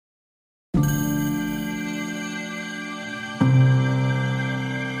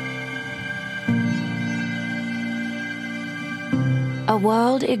A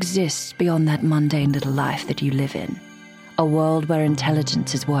world exists beyond that mundane little life that you live in. A world where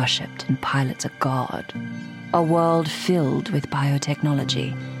intelligence is worshipped and pilots are God. A world filled with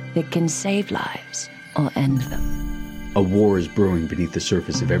biotechnology that can save lives or end them. A war is brewing beneath the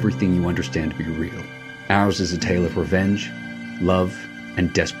surface of everything you understand to be real. Ours is a tale of revenge, love,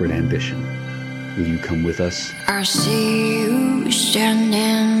 and desperate ambition. Will you come with us? I see you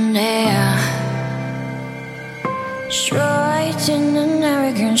standing there, straight in an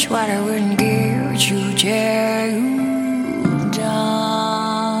arrogance, what I wouldn't give to tear you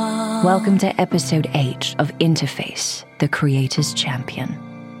down. Welcome to episode 8 of Interface, the Creator's Champion.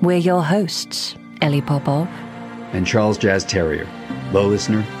 We're your hosts, Ellie Popov and Charles Jazz Terrier. Well,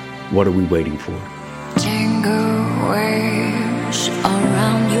 listener, what are we waiting for? Tango waves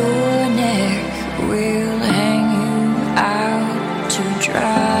around your neck will hang you out to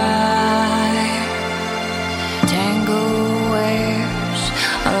dry. Tango waves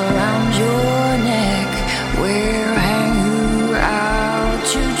around your neck will hang you out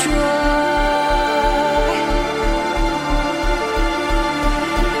to dry.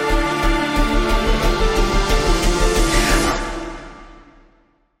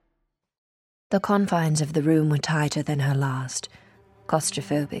 The confines of the room were tighter than her last,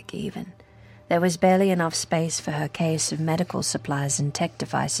 claustrophobic even. There was barely enough space for her case of medical supplies and tech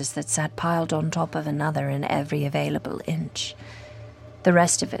devices that sat piled on top of another in every available inch. The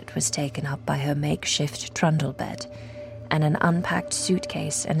rest of it was taken up by her makeshift trundle bed and an unpacked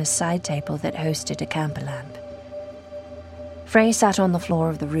suitcase and a side table that hosted a camper lamp. Frey sat on the floor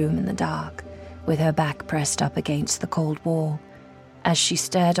of the room in the dark, with her back pressed up against the cold wall. As she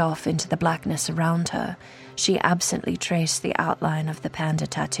stared off into the blackness around her, she absently traced the outline of the panda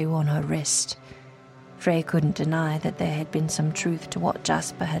tattoo on her wrist. Frey couldn't deny that there had been some truth to what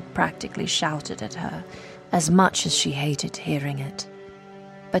Jasper had practically shouted at her, as much as she hated hearing it.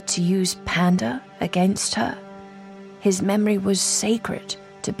 But to use panda against her? His memory was sacred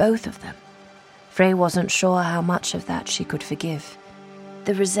to both of them. Frey wasn't sure how much of that she could forgive.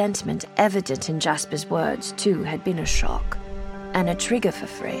 The resentment evident in Jasper's words, too, had been a shock. And a trigger for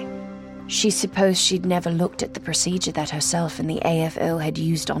Frey. She supposed she'd never looked at the procedure that herself and the AFO had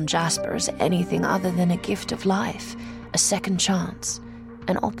used on Jasper as anything other than a gift of life, a second chance,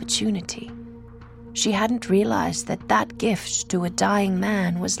 an opportunity. She hadn't realized that that gift to a dying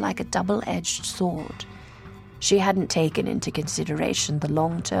man was like a double-edged sword. She hadn't taken into consideration the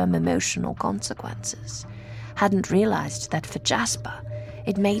long-term emotional consequences, hadn't realized that for Jasper,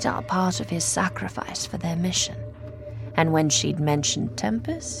 it made up part of his sacrifice for their mission. And when she'd mentioned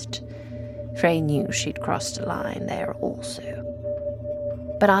Tempest, Frey knew she'd crossed a line there also.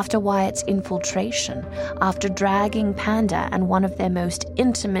 But after Wyatt's infiltration, after dragging Panda and one of their most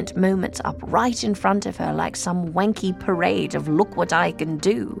intimate moments up right in front of her like some wanky parade of look what I can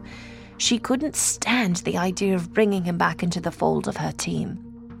do, she couldn't stand the idea of bringing him back into the fold of her team,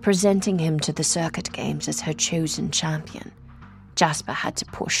 presenting him to the circuit games as her chosen champion. Jasper had to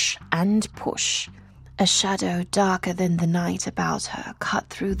push and push. A shadow darker than the night about her cut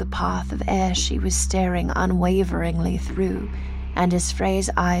through the path of air she was staring unwaveringly through, and as Frey's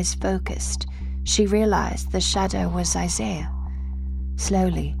eyes focused, she realized the shadow was Isaiah.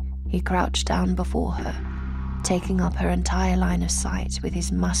 Slowly, he crouched down before her, taking up her entire line of sight with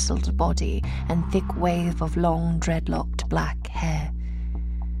his muscled body and thick wave of long, dreadlocked black hair.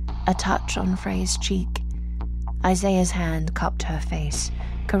 A touch on Frey's cheek. Isaiah's hand cupped her face,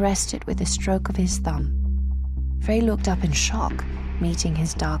 caressed it with a stroke of his thumb. Frey looked up in shock, meeting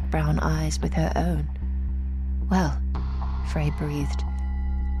his dark brown eyes with her own. "Well," Frey breathed,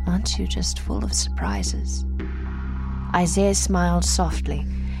 "aren't you just full of surprises?" Isaiah smiled softly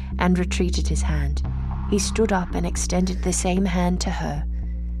and retreated his hand. He stood up and extended the same hand to her.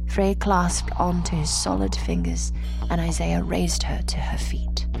 Frey clasped onto his solid fingers, and Isaiah raised her to her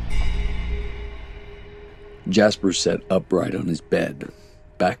feet. Jasper sat upright on his bed,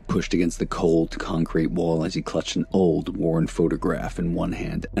 back pushed against the cold concrete wall as he clutched an old, worn photograph in one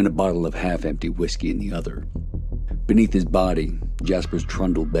hand and a bottle of half-empty whiskey in the other. Beneath his body, Jasper's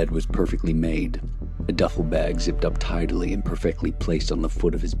trundle bed was perfectly made, a duffel bag zipped up tidily and perfectly placed on the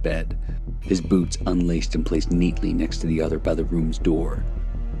foot of his bed, his boots unlaced and placed neatly next to the other by the room's door,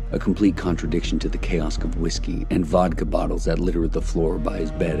 a complete contradiction to the chaos of whiskey and vodka bottles that littered the floor by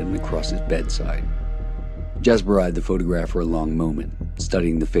his bed and across his bedside. Jasper eyed the photograph for a long moment,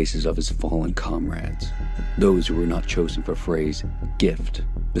 studying the faces of his fallen comrades, those who were not chosen for Frey's gift,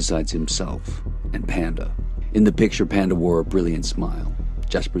 besides himself and Panda. In the picture, Panda wore a brilliant smile.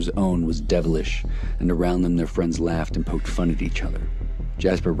 Jasper's own was devilish, and around them their friends laughed and poked fun at each other.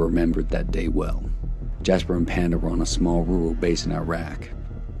 Jasper remembered that day well. Jasper and Panda were on a small rural base in Iraq,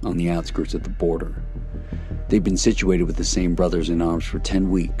 on the outskirts of the border. They'd been situated with the same brothers in arms for 10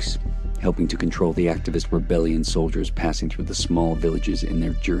 weeks, helping to control the activist rebellion soldiers passing through the small villages in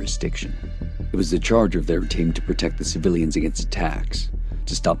their jurisdiction. It was the charge of their team to protect the civilians against attacks,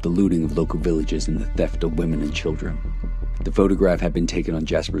 to stop the looting of local villages and the theft of women and children. The photograph had been taken on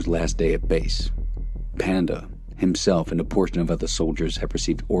Jasper's last day at base. Panda, himself, and a portion of other soldiers had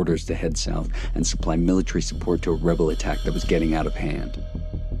received orders to head south and supply military support to a rebel attack that was getting out of hand.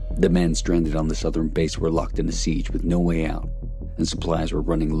 The men stranded on the southern base were locked in a siege with no way out, and supplies were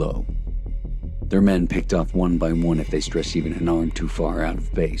running low. Their men picked off one by one if they stretched even an arm too far out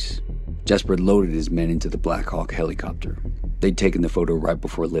of base. Jasper loaded his men into the Black Hawk helicopter. They'd taken the photo right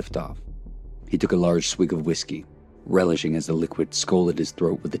before liftoff. He took a large swig of whiskey, relishing as the liquid scalded his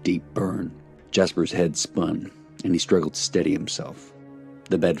throat with a deep burn. Jasper's head spun, and he struggled to steady himself.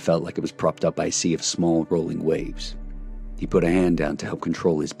 The bed felt like it was propped up by a sea of small rolling waves. He put a hand down to help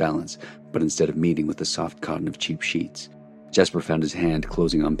control his balance, but instead of meeting with the soft cotton of cheap sheets, Jasper found his hand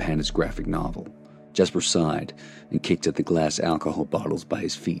closing on Panda's graphic novel. Jasper sighed and kicked at the glass alcohol bottles by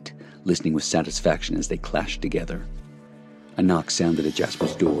his feet, listening with satisfaction as they clashed together. A knock sounded at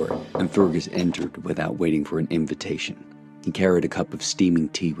Jasper's door, and Fergus entered without waiting for an invitation. He carried a cup of steaming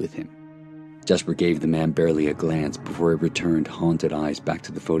tea with him. Jasper gave the man barely a glance before he returned haunted eyes back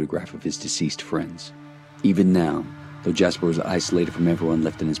to the photograph of his deceased friends. Even now, though Jasper was isolated from everyone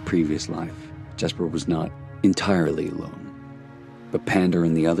left in his previous life, Jasper was not entirely alone. But Panda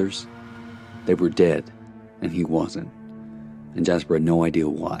and the others, they were dead, and he wasn't. And Jasper had no idea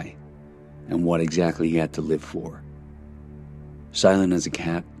why, and what exactly he had to live for. Silent as a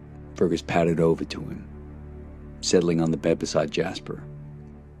cat, Fergus padded over to him, settling on the bed beside Jasper.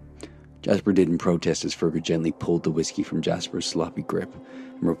 Jasper didn't protest as Fergus gently pulled the whiskey from Jasper's sloppy grip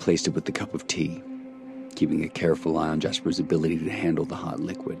and replaced it with the cup of tea, keeping a careful eye on Jasper's ability to handle the hot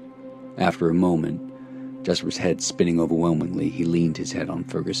liquid. After a moment, Jasper's head spinning overwhelmingly, he leaned his head on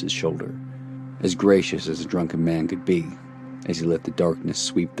Fergus's shoulder, as gracious as a drunken man could be, as he let the darkness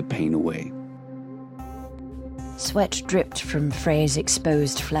sweep the pain away. Sweat dripped from Frey's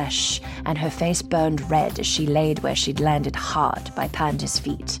exposed flesh, and her face burned red as she laid where she'd landed hard by Panda's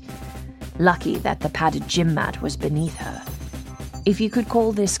feet. Lucky that the padded gym mat was beneath her. If you could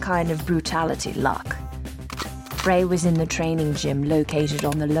call this kind of brutality luck. Frey was in the training gym located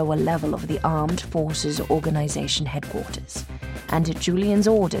on the lower level of the Armed Forces Organization headquarters, and at Julian's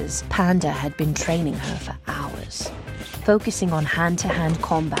orders, Panda had been training her for hours, focusing on hand-to-hand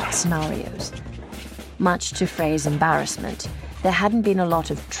combat scenarios. Much to Frey's embarrassment, there hadn't been a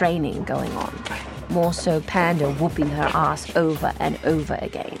lot of training going on, more so Panda whooping her ass over and over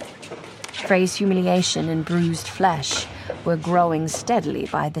again. Frey's humiliation and bruised flesh were growing steadily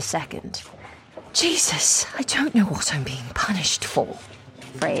by the second. "Jesus, I don't know what I'm being punished for,"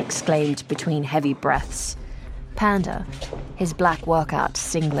 Frey exclaimed between heavy breaths. Panda, his black workout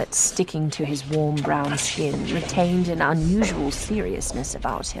singlet sticking to his warm brown skin, retained an unusual seriousness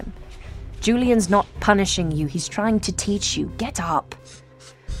about him. "Julian's not punishing you, he's trying to teach you. Get up."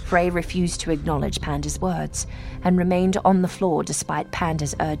 Frey refused to acknowledge Panda's words and remained on the floor despite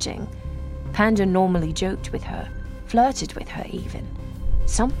Panda's urging. Panda normally joked with her, flirted with her even.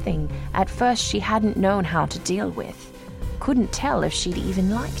 Something at first she hadn't known how to deal with. Couldn't tell if she'd even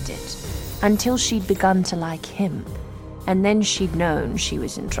liked it, until she'd begun to like him, and then she'd known she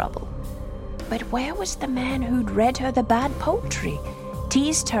was in trouble. But where was the man who'd read her the bad poetry,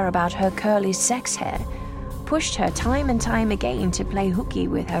 teased her about her curly sex hair, pushed her time and time again to play hooky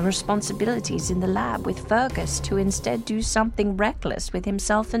with her responsibilities in the lab with Fergus to instead do something reckless with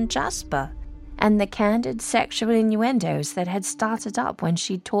himself and Jasper, and the candid sexual innuendos that had started up when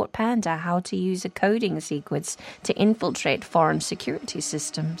she taught Panda how to use a coding sequence to infiltrate foreign security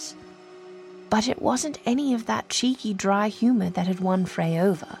systems. But it wasn't any of that cheeky, dry humor that had won Frey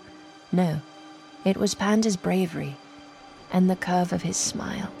over. No, it was Panda's bravery, and the curve of his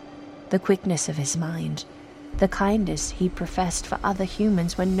smile, the quickness of his mind, the kindness he professed for other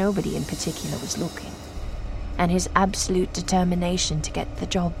humans when nobody in particular was looking, and his absolute determination to get the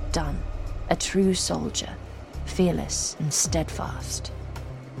job done. A true soldier, fearless and steadfast.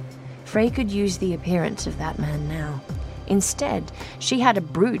 Frey could use the appearance of that man now. Instead, she had a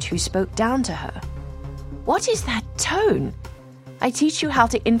brute who spoke down to her. "What is that tone? I teach you how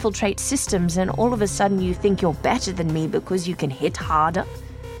to infiltrate systems and all of a sudden you think you're better than me because you can hit harder?"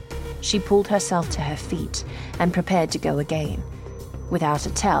 She pulled herself to her feet and prepared to go again. Without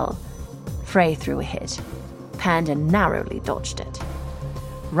a tell, Frey threw a hit. Panda narrowly dodged it.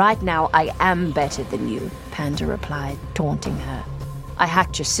 "Right now I am better than you," Panda replied, taunting her. "I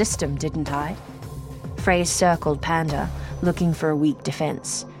hacked your system, didn't I?" Frey circled Panda, looking for a weak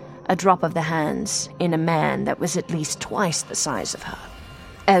defense. A drop of the hands in a man that was at least twice the size of her.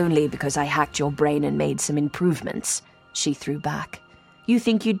 Only because I hacked your brain and made some improvements, she threw back. You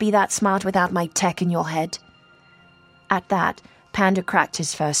think you'd be that smart without my tech in your head? At that, Panda cracked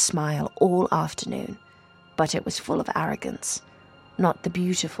his first smile all afternoon, but it was full of arrogance. Not the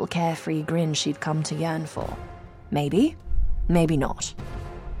beautiful, carefree grin she'd come to yearn for. Maybe, maybe not.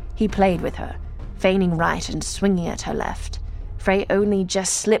 He played with her, feigning right and swinging at her left. Frey only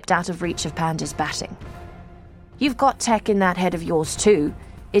just slipped out of reach of Panda's batting. You've got tech in that head of yours too.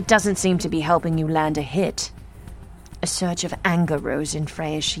 It doesn't seem to be helping you land a hit. A surge of anger rose in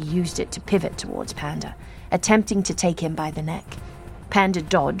Frey as she used it to pivot towards Panda, attempting to take him by the neck. Panda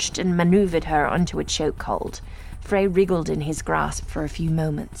dodged and maneuvered her onto a chokehold. Frey wriggled in his grasp for a few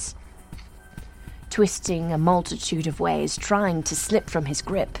moments, twisting a multitude of ways, trying to slip from his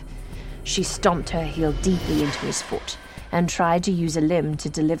grip. She stomped her heel deeply into his foot and tried to use a limb to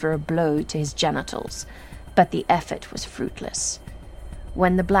deliver a blow to his genitals, but the effort was fruitless.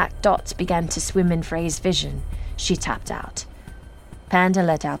 When the black dots began to swim in Frey's vision, she tapped out. Panda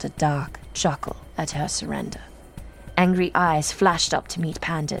let out a dark chuckle at her surrender. Angry eyes flashed up to meet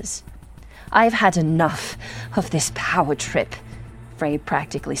Panda's. I've had enough of this power trip. Frey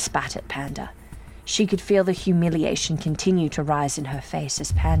practically spat at Panda. She could feel the humiliation continue to rise in her face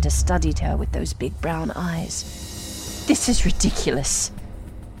as Panda studied her with those big brown eyes. This is ridiculous.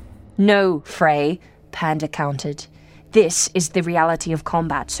 No, Frey, Panda countered. This is the reality of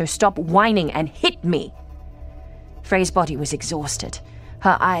combat, so stop whining and hit me. Frey's body was exhausted,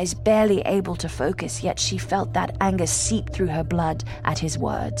 her eyes barely able to focus, yet she felt that anger seep through her blood at his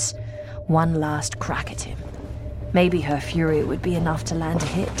words. One last crack at him. Maybe her fury would be enough to land a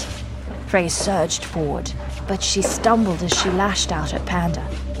hit. Frey surged forward, but she stumbled as she lashed out at Panda.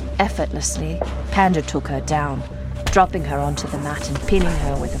 Effortlessly, Panda took her down, dropping her onto the mat and pinning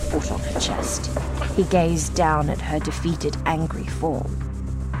her with a foot on her chest. He gazed down at her defeated, angry form.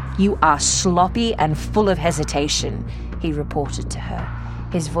 You are sloppy and full of hesitation, he reported to her,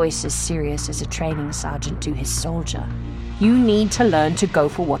 his voice as serious as a training sergeant to his soldier. You need to learn to go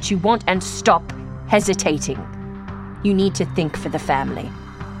for what you want and stop hesitating. You need to think for the family.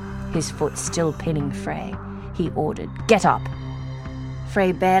 His foot still pinning Frey, he ordered, Get up.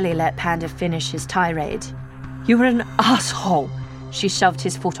 Frey barely let Panda finish his tirade. You're an asshole. She shoved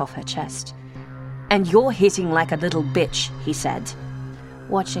his foot off her chest. And you're hitting like a little bitch, he said,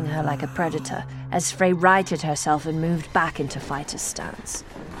 watching her like a predator as Frey righted herself and moved back into fighter's stance.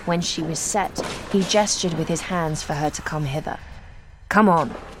 When she was set, he gestured with his hands for her to come hither. Come on.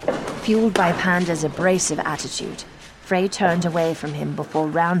 Fueled by Panda's abrasive attitude, Frey turned away from him before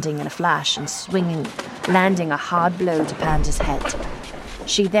rounding in a flash and swinging, landing a hard blow to Panda's head.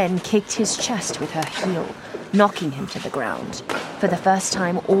 She then kicked his chest with her heel, knocking him to the ground. For the first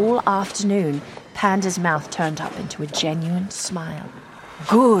time all afternoon, Panda's mouth turned up into a genuine smile.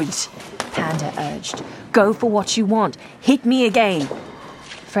 Good, Panda urged. Go for what you want. Hit me again.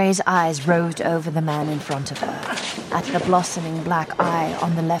 Frey's eyes roved over the man in front of her, at the blossoming black eye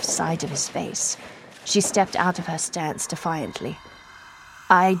on the left side of his face. She stepped out of her stance defiantly.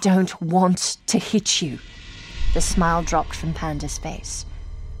 I don't want to hit you. The smile dropped from Panda's face.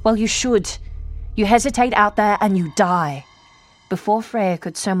 Well, you should. You hesitate out there and you die. Before Freya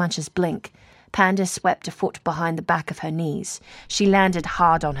could so much as blink, Panda swept a foot behind the back of her knees. She landed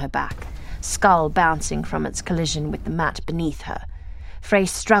hard on her back, skull bouncing from its collision with the mat beneath her. Frey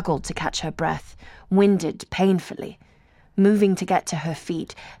struggled to catch her breath, winded painfully. Moving to get to her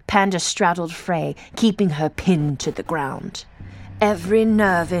feet, Panda straddled Frey, keeping her pinned to the ground. Every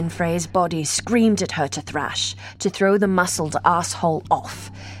nerve in Frey's body screamed at her to thrash, to throw the muscled asshole off,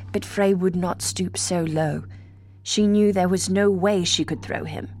 but Frey would not stoop so low. She knew there was no way she could throw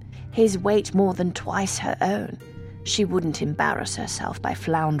him. His weight more than twice her own. She wouldn't embarrass herself by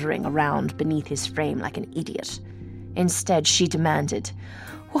floundering around beneath his frame like an idiot. Instead, she demanded,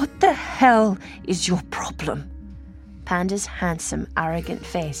 What the hell is your problem? Panda's handsome, arrogant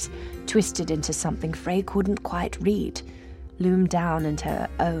face, twisted into something Frey couldn't quite read, loomed down into her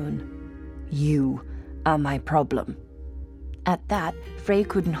own. You are my problem. At that, Frey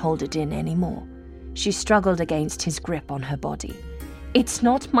couldn't hold it in anymore. She struggled against his grip on her body. It's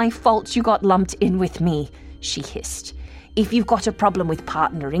not my fault you got lumped in with me, she hissed. If you've got a problem with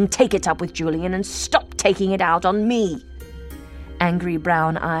partnering, take it up with Julian and stop taking it out on me. Angry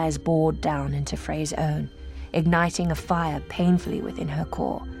brown eyes bored down into Frey's own, igniting a fire painfully within her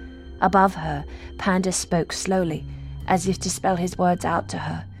core. Above her, Panda spoke slowly, as if to spell his words out to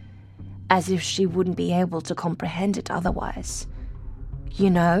her, as if she wouldn't be able to comprehend it otherwise.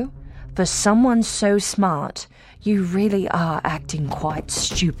 You know, For someone so smart, you really are acting quite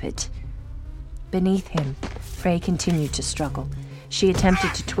stupid. Beneath him, Frey continued to struggle. She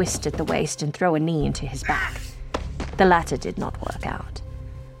attempted to twist at the waist and throw a knee into his back. The latter did not work out.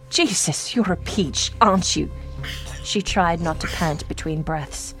 Jesus, you're a peach, aren't you? She tried not to pant between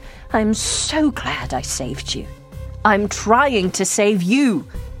breaths. I'm so glad I saved you. I'm trying to save you.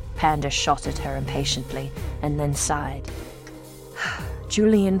 Panda shot at her impatiently and then sighed.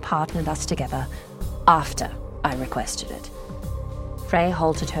 Julian partnered us together after I requested it. Frey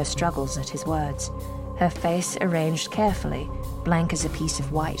halted her struggles at his words, her face arranged carefully, blank as a piece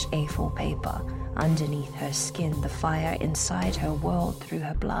of white A4 paper. Underneath her skin, the fire inside her whirled through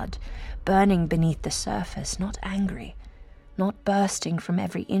her blood, burning beneath the surface, not angry, not bursting from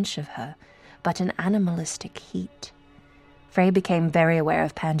every inch of her, but an animalistic heat. Frey became very aware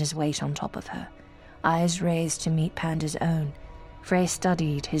of Panda's weight on top of her. Eyes raised to meet Panda's own, Frey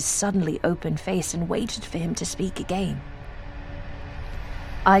studied his suddenly open face and waited for him to speak again.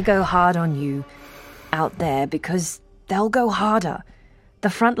 I go hard on you out there because they'll go harder. The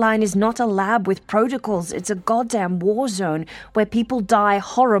front line is not a lab with protocols. It's a goddamn war zone where people die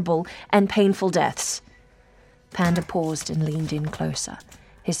horrible and painful deaths. Panda paused and leaned in closer,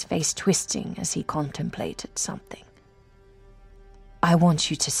 his face twisting as he contemplated something. I want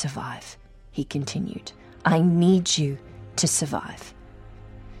you to survive, he continued. I need you to survive.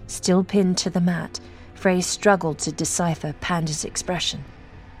 Still pinned to the mat, Frey struggled to decipher Panda's expression.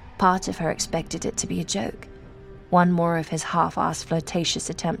 Part of her expected it to be a joke. One more of his half-assed flirtatious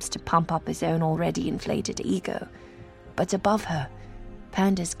attempts to pump up his own already inflated ego. But above her,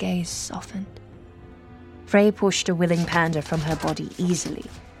 Panda's gaze softened. Frey pushed a willing Panda from her body easily,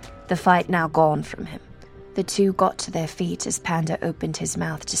 the fight now gone from him. The two got to their feet as Panda opened his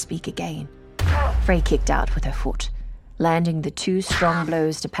mouth to speak again. Frey kicked out with her foot, landing the two strong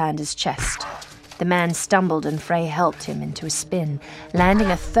blows to Panda's chest. The man stumbled and Frey helped him into a spin, landing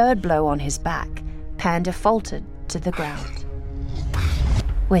a third blow on his back. Panda faltered to the ground.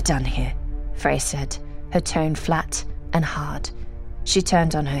 We're done here, Frey said, her tone flat and hard. She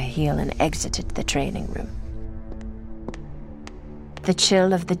turned on her heel and exited the training room. The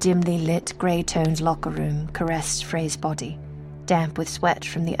chill of the dimly lit, grey-toned locker room caressed Frey's body, damp with sweat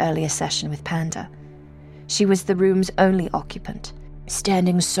from the earlier session with Panda. She was the room's only occupant,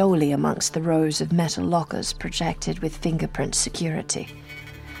 standing solely amongst the rows of metal lockers projected with fingerprint security.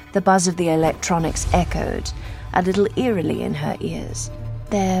 The buzz of the electronics echoed, a little eerily in her ears,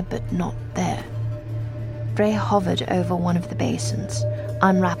 there but not there. Frey hovered over one of the basins,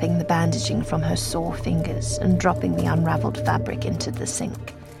 unwrapping the bandaging from her sore fingers and dropping the unraveled fabric into the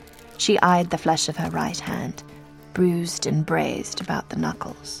sink. She eyed the flesh of her right hand, bruised and brazed about the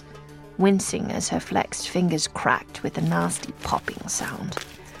knuckles, wincing as her flexed fingers cracked with a nasty popping sound.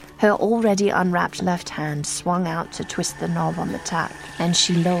 Her already unwrapped left hand swung out to twist the knob on the tap, and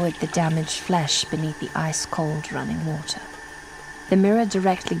she lowered the damaged flesh beneath the ice-cold running water. The mirror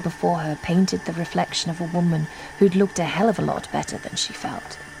directly before her painted the reflection of a woman who'd looked a hell of a lot better than she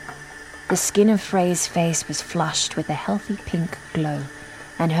felt. The skin of Frey's face was flushed with a healthy pink glow,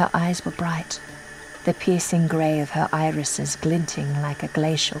 and her eyes were bright, the piercing grey of her irises glinting like a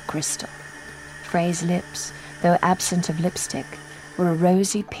glacial crystal. Frey's lips, though absent of lipstick, were a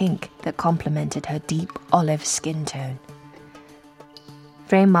rosy pink that complemented her deep olive skin tone.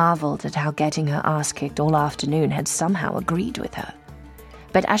 Frey marveled at how getting her ass kicked all afternoon had somehow agreed with her.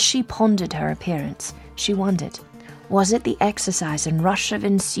 But as she pondered her appearance, she wondered, was it the exercise and rush of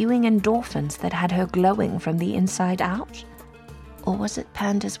ensuing endorphins that had her glowing from the inside out? Or was it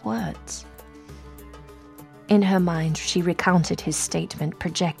Panda's words? In her mind, she recounted his statement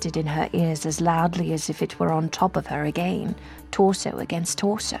projected in her ears as loudly as if it were on top of her again, torso against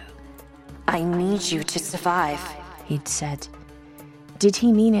torso. I need you to survive, he'd said. Did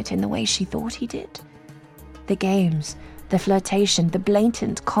he mean it in the way she thought he did? The games, the flirtation, the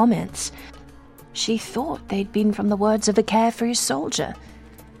blatant comments. She thought they'd been from the words of a carefree soldier.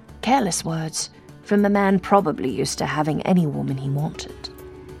 Careless words, from a man probably used to having any woman he wanted.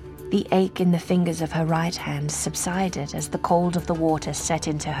 The ache in the fingers of her right hand subsided as the cold of the water set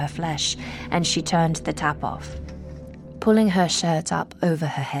into her flesh, and she turned the tap off. Pulling her shirt up over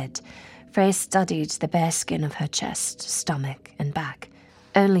her head, Frey studied the bare skin of her chest, stomach, and back,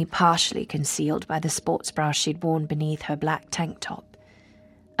 only partially concealed by the sports bra she'd worn beneath her black tank top.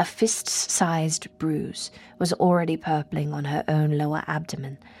 A fist-sized bruise was already purpling on her own lower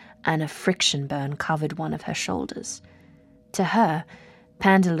abdomen, and a friction burn covered one of her shoulders. To her,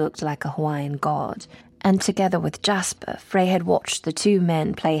 Panda looked like a Hawaiian god, And together with Jasper, Frey had watched the two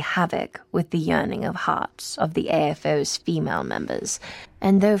men play havoc with the yearning of hearts of the AFO's female members,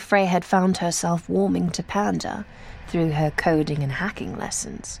 and though Frey had found herself warming to Panda through her coding and hacking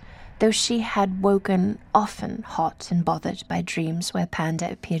lessons, though she had woken often hot and bothered by dreams where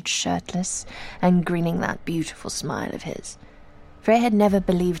Panda appeared shirtless and grinning that beautiful smile of his, Frey had never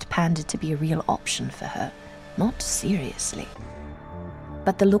believed Panda to be a real option for her, not seriously.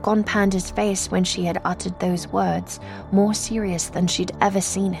 But the look on Panda's face when she had uttered those words, more serious than she'd ever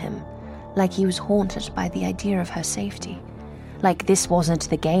seen him, like he was haunted by the idea of her safety, like this wasn't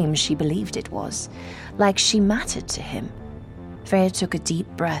the game she believed it was, like she mattered to him. Freya took a deep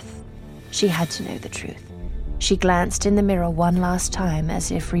breath. She had to know the truth. She glanced in the mirror one last time as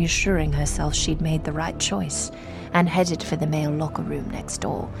if reassuring herself she'd made the right choice, and headed for the male locker room next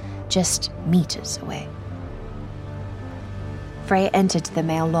door, just meters away. Frey entered the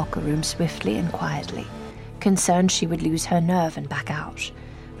male locker room swiftly and quietly, concerned she would lose her nerve and back out,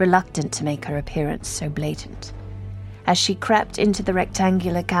 reluctant to make her appearance so blatant. As she crept into the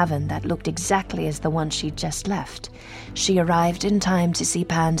rectangular cavern that looked exactly as the one she'd just left, she arrived in time to see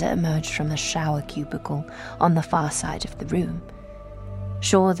Panda emerge from the shower cubicle on the far side of the room.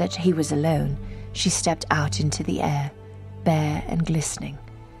 Sure that he was alone, she stepped out into the air, bare and glistening,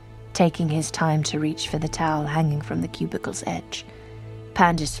 taking his time to reach for the towel hanging from the cubicle's edge.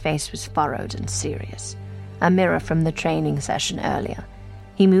 Panda's face was furrowed and serious, a mirror from the training session earlier.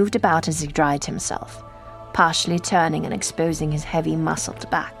 He moved about as he dried himself, partially turning and exposing his heavy muscled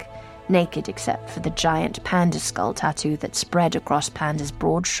back, naked except for the giant panda skull tattoo that spread across Panda's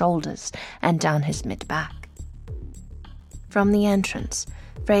broad shoulders and down his mid-back. From the entrance,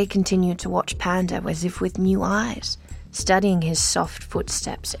 Frey continued to watch Panda as if with new eyes, studying his soft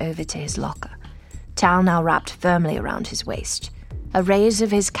footsteps over to his locker, towel now wrapped firmly around his waist. A raise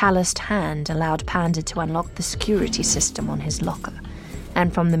of his calloused hand allowed Panda to unlock the security system on his locker,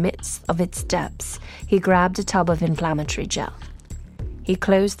 and from the midst of its depths, he grabbed a tub of inflammatory gel. He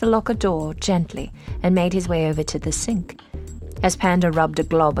closed the locker door gently and made his way over to the sink. As Panda rubbed a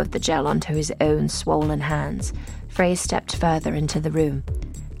glob of the gel onto his own swollen hands, Frey stepped further into the room,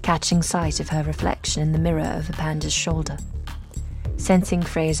 catching sight of her reflection in the mirror over Panda's shoulder. Sensing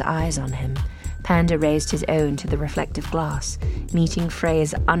Frey's eyes on him, Panda raised his own to the reflective glass, meeting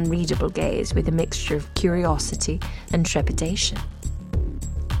Frey's unreadable gaze with a mixture of curiosity and trepidation.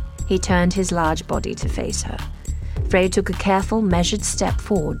 He turned his large body to face her. Frey took a careful, measured step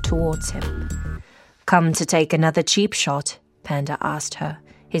forward towards him. "Come to take another cheap shot?" Panda asked her,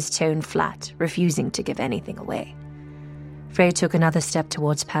 his tone flat, refusing to give anything away. Frey took another step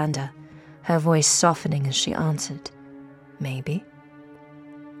towards Panda, her voice softening as she answered, "Maybe."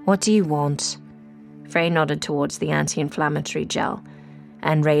 "What do you want?" Frey nodded towards the anti-inflammatory gel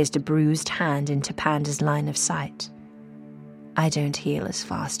and raised a bruised hand into Panda's line of sight. "I don't heal as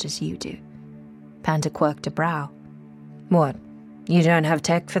fast as you do." Panda quirked a brow. "What, you don't have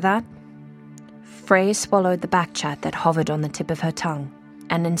tech for that?" Frey swallowed the backchat that hovered on the tip of her tongue,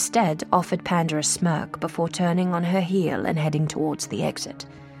 and instead offered Panda a smirk before turning on her heel and heading towards the exit.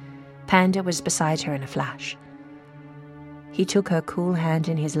 Panda was beside her in a flash. He took her cool hand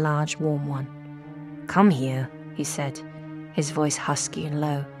in his large, warm one. "Come here," he said, his voice husky and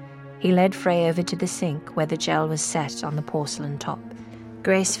low. He led Frey over to the sink where the gel was set on the porcelain top.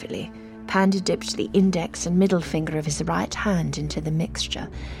 Gracefully, Panda dipped the index and middle finger of his right hand into the mixture,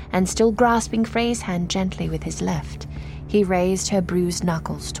 and still grasping Frey's hand gently with his left, he raised her bruised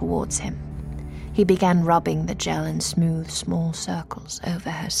knuckles towards him. He began rubbing the gel in smooth, small circles over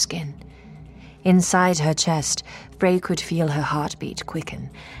her skin. Inside her chest, Frey could feel her heartbeat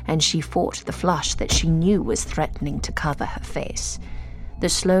quicken, and she fought the flush that she knew was threatening to cover her face. The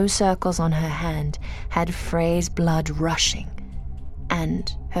slow circles on her hand had Frey's blood rushing,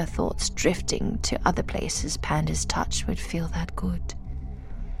 and her thoughts drifting to other places Panda's touch would feel that good.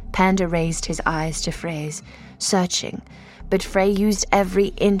 Panda raised his eyes to Frey's, searching, but Frey used every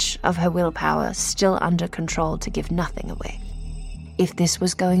inch of her willpower still under control to give nothing away. If this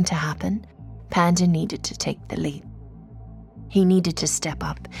was going to happen, Panda needed to take the lead. He needed to step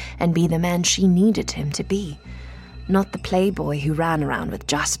up and be the man she needed him to be, not the playboy who ran around with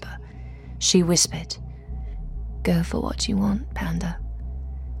Jasper. She whispered, "Go for what you want, Panda."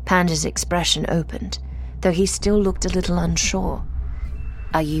 Panda's expression opened, though he still looked a little unsure.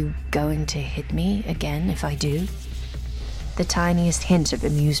 "Are you going to hit me again if I do?" The tiniest hint of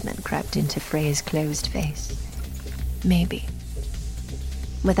amusement crept into Frey's closed face. "Maybe."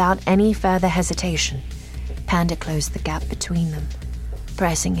 Without any further hesitation, Panda closed the gap between them,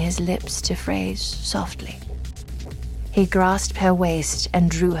 pressing his lips to Frey's softly. He grasped her waist and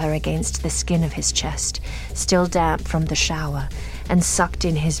drew her against the skin of his chest, still damp from the shower, and sucked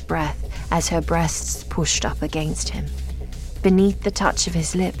in his breath as her breasts pushed up against him. Beneath the touch of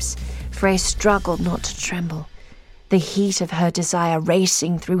his lips, Frey struggled not to tremble, the heat of her desire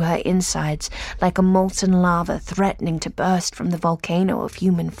racing through her insides like a molten lava threatening to burst from the volcano of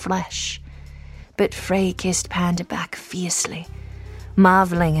human flesh. But Frey kissed Panda back fiercely,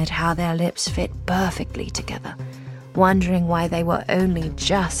 marveling at how their lips fit perfectly together, wondering why they were only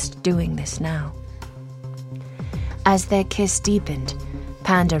just doing this now. As their kiss deepened,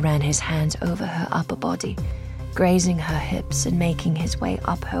 Panda ran his hands over her upper body, grazing her hips and making his way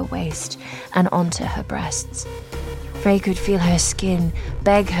up her waist and onto her breasts. Frey could feel her skin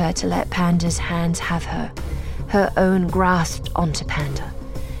beg her to let Panda's hands have her. Her own grasped onto Panda.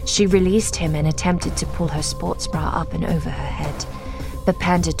 She released him and attempted to pull her sports bra up and over her head. But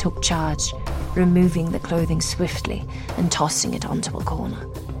Panda took charge, removing the clothing swiftly and tossing it onto a corner.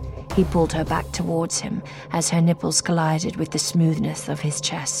 He pulled her back towards him as her nipples collided with the smoothness of his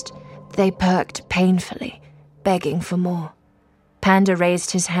chest. They perked painfully, begging for more. Panda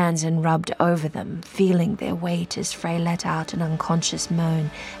raised his hands and rubbed over them, feeling their weight as Frey let out an unconscious moan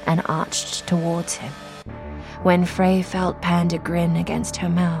and arched towards him. When Frey felt Panda grin against her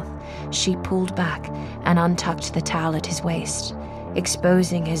mouth, she pulled back and untucked the towel at his waist,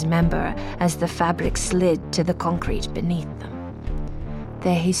 exposing his member as the fabric slid to the concrete beneath them.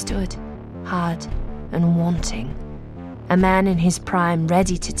 There he stood, hard and wanting, a man in his prime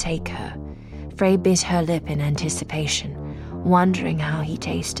ready to take her. Frey bit her lip in anticipation, wondering how he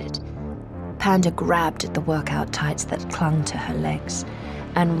tasted. Panda grabbed at the workout tights that clung to her legs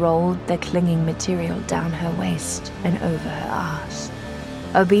and rolled the clinging material down her waist and over her arse.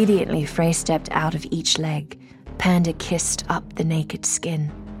 Obediently, Frey stepped out of each leg. Panda kissed up the naked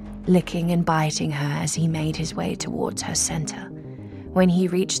skin, licking and biting her as he made his way towards her center. When he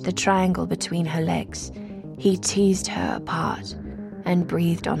reached the triangle between her legs, he teased her apart and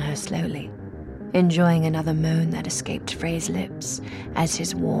breathed on her slowly, enjoying another moan that escaped Frey's lips as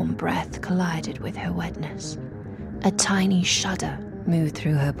his warm breath collided with her wetness. A tiny shudder moved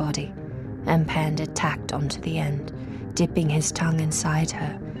through her body, and Panda tacked onto the end, dipping his tongue inside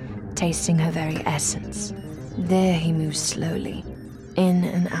her, tasting her very essence. There he moved slowly, in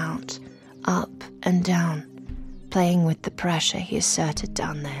and out, up and down, playing with the pressure he asserted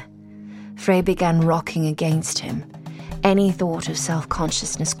down there. Frey began rocking against him, any thought of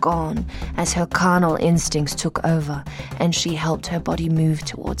self-consciousness gone as her carnal instincts took over and she helped her body move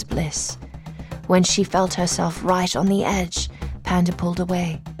towards bliss. When she felt herself right on the edge, Panda pulled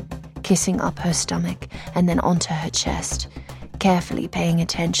away, kissing up her stomach and then onto her chest, carefully paying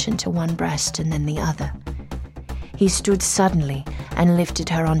attention to one breast and then the other. He stood suddenly and lifted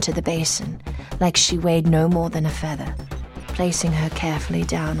her onto the basin, like she weighed no more than a feather, placing her carefully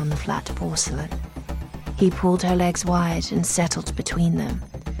down on the flat porcelain. He pulled her legs wide and settled between them.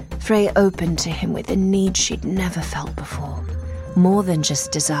 Frey opened to him with a need she'd never felt before. More than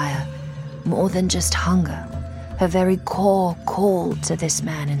just desire, more than just hunger. Her very core called to this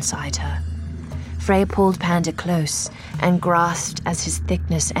man inside her. Frey pulled Panda close and grasped as his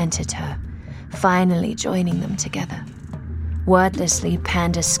thickness entered her, finally joining them together. Wordlessly,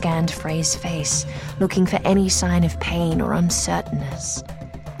 Panda scanned Frey's face, looking for any sign of pain or uncertainness.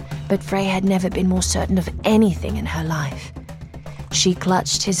 But Frey had never been more certain of anything in her life. She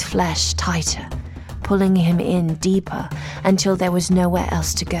clutched his flesh tighter, pulling him in deeper until there was nowhere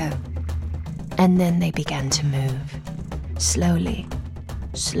else to go. And then they began to move. Slowly,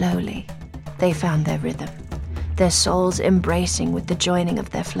 slowly, they found their rhythm, their souls embracing with the joining of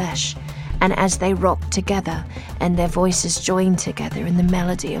their flesh. And as they rocked together and their voices joined together in the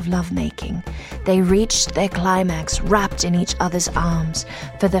melody of lovemaking, they reached their climax wrapped in each other's arms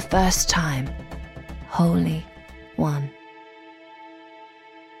for the first time, wholly one.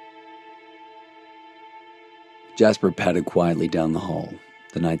 Jasper padded quietly down the hall,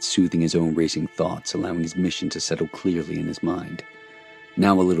 the night soothing his own racing thoughts, allowing his mission to settle clearly in his mind.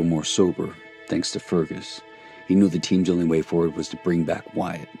 Now a little more sober, thanks to Fergus, he knew the team's only way forward was to bring back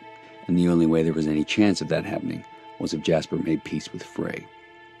Wyatt. And the only way there was any chance of that happening was if Jasper made peace with Frey.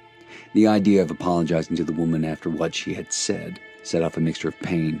 The idea of apologizing to the woman after what she had said set off a mixture of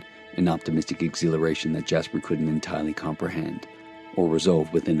pain and optimistic exhilaration that Jasper couldn't entirely comprehend or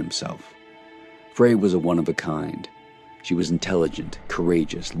resolve within himself. Frey was a one-of-a-kind. She was intelligent,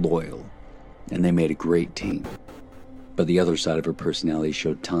 courageous, loyal, and they made a great team. But the other side of her personality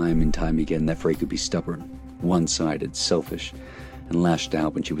showed time and time again that Frey could be stubborn, one-sided, selfish, and lashed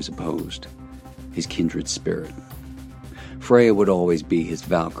out when she was opposed, his kindred spirit. Freya would always be his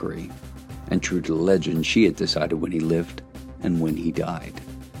Valkyrie, And true to the legend, she had decided when he lived and when he died.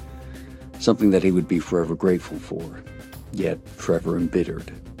 Something that he would be forever grateful for, yet forever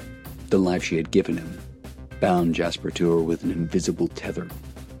embittered. The life she had given him bound Jasper to her with an invisible tether.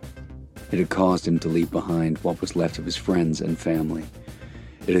 It had caused him to leave behind what was left of his friends and family.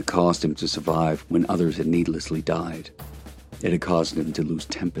 It had caused him to survive when others had needlessly died. It had caused him to lose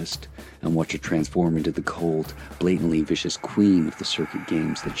Tempest and watch her transform into the cold, blatantly vicious queen of the circuit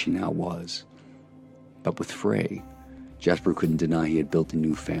games that she now was. But with Frey, Jasper couldn't deny he had built a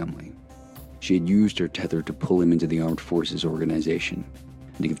new family. She had used her tether to pull him into the Armed Forces organization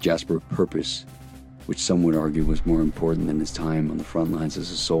and to give Jasper a purpose, which some would argue was more important than his time on the front lines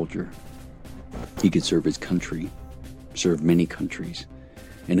as a soldier. He could serve his country, serve many countries,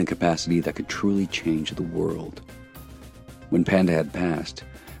 in a capacity that could truly change the world. When Panda had passed,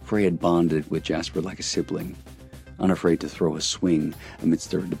 Frey had bonded with Jasper like a sibling, unafraid to throw a swing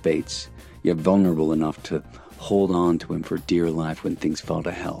amidst their debates, yet vulnerable enough to hold on to him for dear life when things fell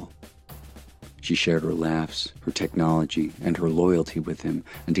to hell. She shared her laughs, her technology, and her loyalty with him,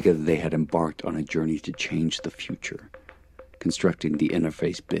 and together they had embarked on a journey to change the future, constructing the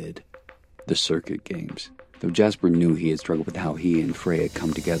interface bid, the circuit games. Though Jasper knew he had struggled with how he and Frey had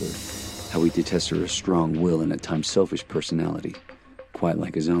come together, how he detested her strong will and at times selfish personality, quite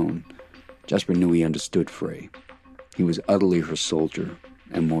like his own, Jasper knew he understood Frey. He was utterly her soldier,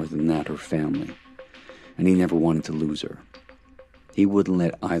 and more than that, her family, and he never wanted to lose her. He wouldn't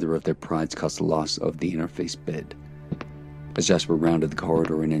let either of their prides cost the loss of the interface bid. As Jasper rounded the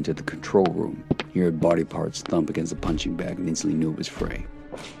corridor and entered the control room, he heard body parts thump against the punching bag and instantly knew it was Frey.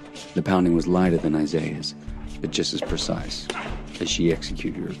 The pounding was lighter than Isaiah's, but just as precise, as she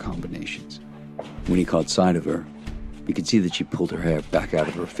executed her combinations. When he caught sight of her, he could see that she pulled her hair back out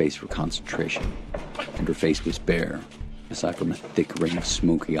of her face for concentration, and her face was bare, aside from a thick ring of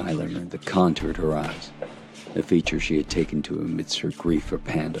smoky eyeliner that contoured her eyes, a feature she had taken to amidst her grief for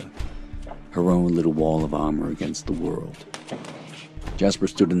Panda, her own little wall of armor against the world. Jasper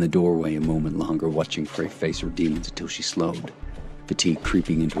stood in the doorway a moment longer, watching Frey face her demons until she slowed, fatigue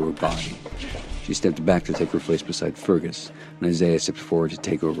creeping into her body. She stepped back to take her place beside Fergus, and Isaiah stepped forward to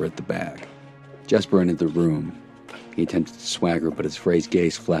take over at the bag. Jasper entered the room. He attempted to swagger, but as Frey's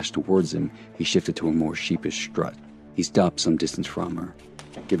gaze flashed towards him, he shifted to a more sheepish strut. He stopped some distance from her,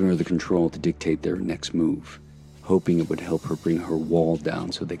 giving her the control to dictate their next move, hoping it would help her bring her wall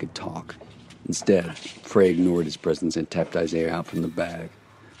down so they could talk. Instead, Frey ignored his presence and tapped Isaiah out from the bag,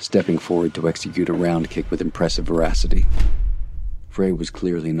 stepping forward to execute a round kick with impressive veracity. Frey was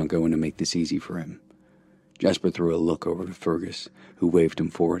clearly not going to make this easy for him. Jasper threw a look over to Fergus, who waved him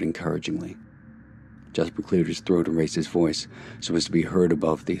forward encouragingly. Jasper cleared his throat and raised his voice so as to be heard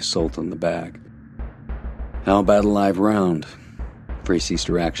above the assault on the bag. "How about a live round?" Frey ceased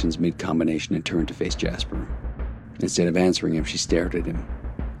her actions mid-combination and turned to face Jasper. Instead of answering him, she stared at him,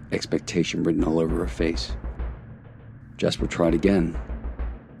 expectation written all over her face. Jasper tried again.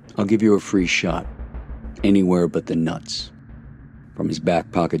 "I'll give you a free shot. Anywhere but the nuts." From his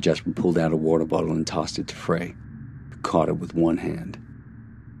back pocket, Jasper pulled out a water bottle and tossed it to Frey, who caught it with one hand.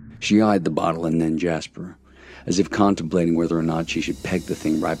 She eyed the bottle and then Jasper, as if contemplating whether or not she should peg the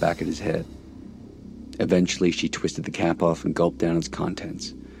thing right back at his head. Eventually, she twisted the cap off and gulped down its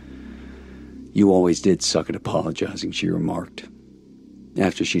contents. "You always did suck at apologizing," she remarked,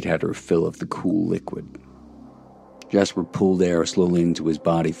 after she'd had her fill of the cool liquid. Jasper pulled air slowly into his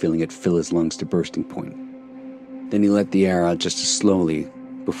body, feeling it fill his lungs to bursting point. Then he let the air out just as slowly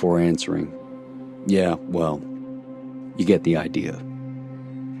before answering, "Yeah, well, you get the idea."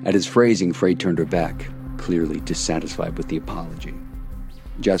 At his phrasing, Frey turned her back, clearly dissatisfied with the apology.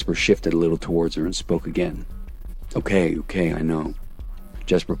 Jasper shifted a little towards her and spoke again. Okay, I know."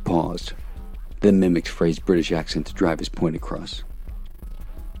 Jasper paused, then mimicked Frey's British accent to drive his point across.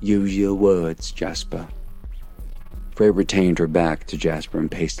 "Use your words, Jasper." Frey retained her back to Jasper and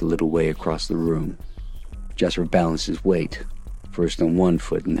paced a little way across the room. Jasper balanced his weight, first on one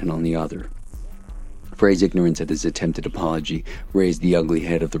foot and then on the other. Frey's ignorance at his attempted apology raised the ugly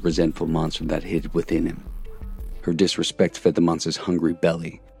head of the resentful monster that hid within him. Her disrespect fed the monster's hungry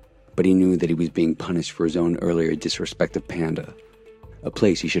belly, but he knew that he was being punished for his own earlier disrespect of Panda, a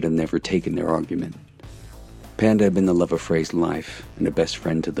place he should have never taken their argument. Panda had been the love of Frey's life and a best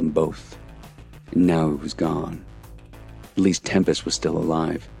friend to them both, and now he was gone. At least Tempest was still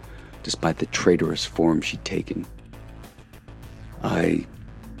alive, despite the traitorous form she'd taken. "I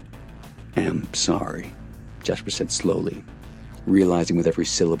am sorry," Jasper said slowly, realizing with every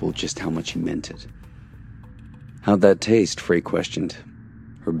syllable just how much he meant it. "How'd that taste?" Frey questioned,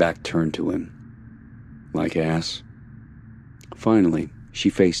 her back turned to him. "Like ass?" Finally, she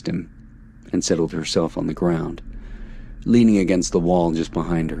faced him, and settled herself on the ground, leaning against the wall just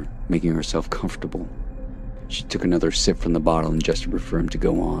behind her, making herself comfortable. She took another sip from the bottle and gestured for him to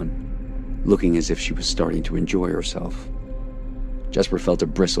go on, looking as if she was starting to enjoy herself. Jasper felt a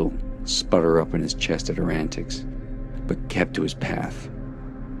bristle sputter up in his chest at her antics, but kept to his path.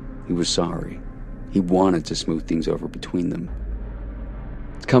 He was sorry. He wanted to smooth things over between them.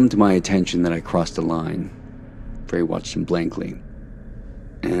 It's come to my attention that I crossed a line. Frey watched him blankly.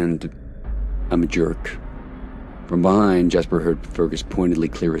 And I'm a jerk. From behind, Jasper heard Fergus pointedly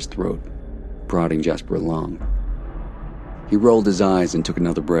clear his throat, prodding Jasper along. He rolled his eyes and took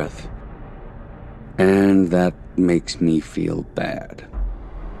another breath. And that makes me feel bad.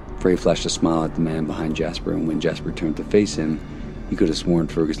 Frey flashed a smile at the man behind Jasper, and when Jasper turned to face him, he could have sworn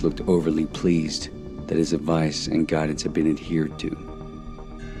Fergus looked overly pleased that his advice and guidance had been adhered to.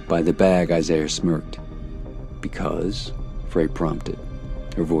 By the bag, Isaiah smirked. Because? Frey prompted,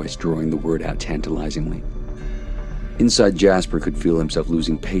 her voice drawing the word out tantalizingly. Inside, Jasper could feel himself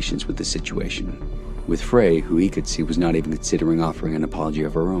losing patience with the situation, with Frey, who he could see was not even considering offering an apology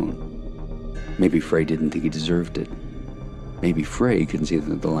of her own. Maybe Frey didn't think he deserved it. Maybe Frey couldn't see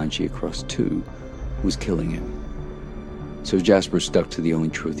that the line she had crossed too was killing him. So Jasper stuck to the only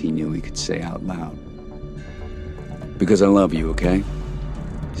truth he knew he could say out loud. Because I love you, okay?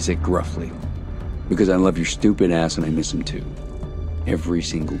 He said gruffly. Because I love your stupid ass and I miss him too. Every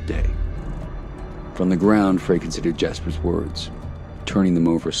single day. From the ground, Frey considered Jasper's words, turning them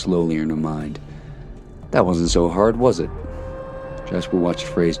over slowly in her mind. That wasn't so hard, was it? Jasper watched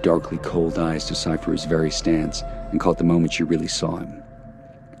Frey's darkly cold eyes decipher his very stance and caught the moment she really saw him.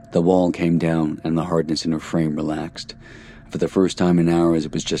 The wall came down and the hardness in her frame relaxed. For the first time in hours,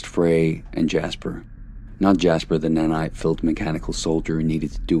 it was just Frey and Jasper. Not Jasper, the nanite-filled mechanical soldier who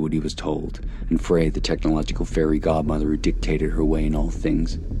needed to do what he was told, and Frey, the technological fairy godmother who dictated her way in all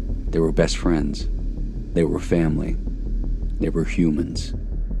things. They were best friends. They were family. They were humans.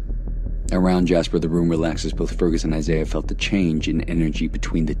 Around Jasper, the room relaxed as both Fergus and Isaiah felt the change in energy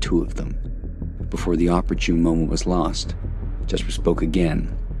between the two of them. Before the opportune moment was lost, Jasper spoke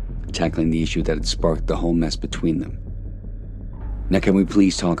again, tackling the issue that had sparked the whole mess between them. Now can we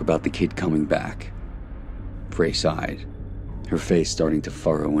please talk about the kid coming back? Frey sighed, her face starting to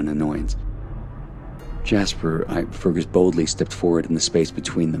furrow in annoyance. Jasper, Fergus boldly stepped forward in the space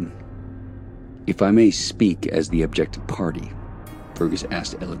between them. If I may speak as the objected party, Fergus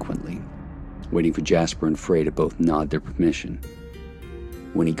asked eloquently, waiting for Jasper and Frey to both nod their permission.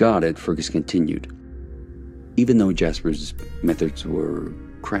 When he got it, Fergus continued. Even though Jasper's methods were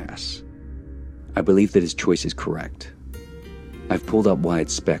crass, I believe that his choice is correct. I've pulled up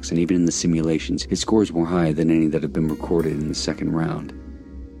Wyatt's specs, and even in the simulations, his scores were higher than any that have been recorded in the second round.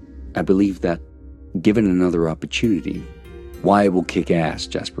 I believe that, given another opportunity, Wyatt will kick ass,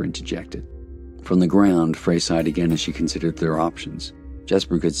 Jasper interjected. From the ground, Frey sighed again as she considered their options.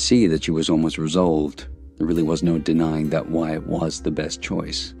 Jasper could see that she was almost resolved. There really was no denying that Wyatt was the best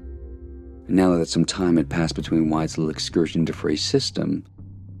choice. And now that some time had passed between Wyatt's little excursion into Frey's system,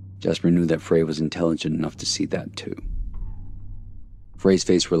 Jasper knew that Frey was intelligent enough to see that too. Frey's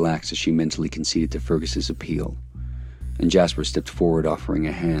face relaxed as she mentally conceded to Fergus's appeal, and Jasper stepped forward, offering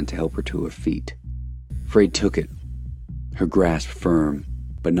a hand to help her to her feet. Frey took it, her grasp firm,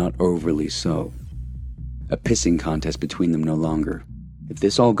 but not overly so. A pissing contest between them no longer. If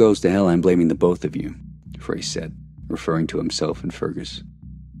this all goes to hell, I'm blaming the both of you, Frey said, referring to himself and Fergus.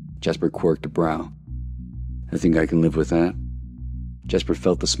 Jasper quirked a brow. I think I can live with that. Jasper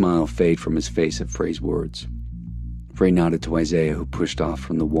felt the smile fade from his face at Frey's words. Frey nodded to Isaiah, who pushed off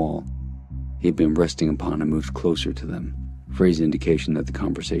from the wall. He had been resting upon and moved closer to them, Frey's indication that the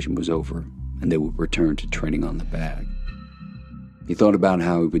conversation was over, and they would return to training on the bag. He thought about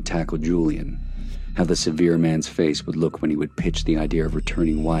how he would tackle Julian, how the severe man's face would look when he would pitch the idea of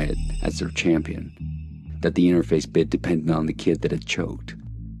returning Wyatt as their champion, that the interface bid depended on the kid that had choked.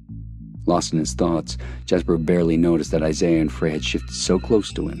 Lost in his thoughts, Jasper barely noticed that Isaiah and Frey had shifted so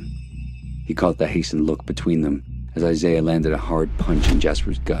close to him. He caught the hastened look between them as Isaiah landed a hard punch in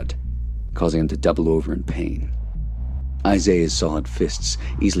Jasper's gut, causing him to double over in pain. Isaiah's solid fists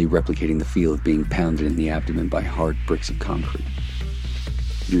easily replicating the feel of being pounded in the abdomen by hard bricks of concrete.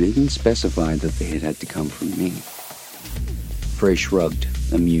 You didn't specify that they had to come from me. Frey shrugged,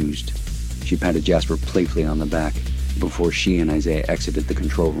 amused. She patted Jasper playfully on the back before she and Isaiah exited the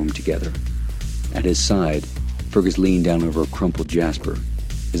control room together. At his side, Fergus leaned down over a crumpled Jasper,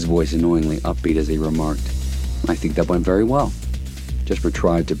 his voice annoyingly upbeat as he remarked, I think that went very well. Jasper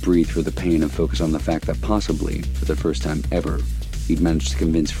tried to breathe through the pain and focus on the fact that possibly, for the first time ever, he'd managed to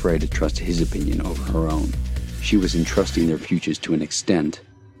convince Frey to trust his opinion over her own. She was entrusting their futures to an extent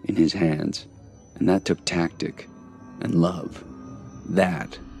in his hands, and that took tactic and love.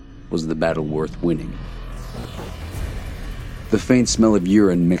 That was the battle worth winning. The faint smell of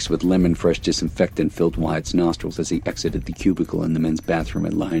urine mixed with lemon-fresh disinfectant filled Wyatt's nostrils as he exited the cubicle in the men's bathroom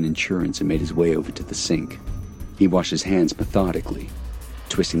at Lion Insurance and made his way over to the sink. He washed his hands methodically,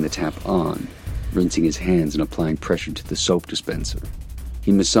 twisting the tap on, rinsing his hands and applying pressure to the soap dispenser.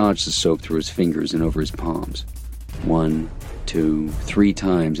 He massaged the soap through his fingers and over his palms. 1, 2, 3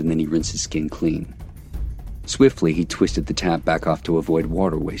 times, and then he rinsed his skin clean. Swiftly, he twisted the tap back off to avoid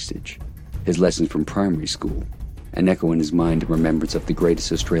water wastage. His lessons from primary school, an echo in his mind in remembrance of the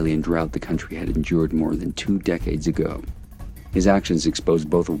greatest Australian drought the country had endured more than 2 decades ago. His actions exposed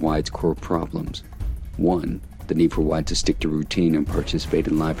both of Wyatt's core problems. 1, the need for Wyatt to stick to routine and participate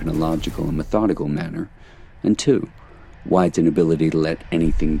in life in a logical and methodical manner. And 2, Wyatt's inability to let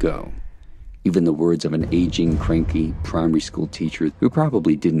anything go. Even the words of an aging, cranky primary school teacher who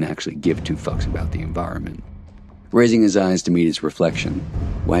probably didn't actually give 2 fucks about the environment. Raising his eyes to meet his reflection,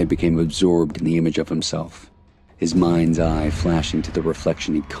 Wyatt became absorbed in the image of himself. His mind's eye flashing to the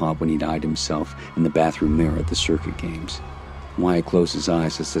reflection he'd caught when he'd eyed himself in the bathroom mirror at the circuit games. Wyatt closed his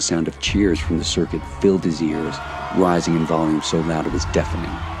eyes as the sound of cheers from the circuit filled his ears, rising in volume so loud it was deafening.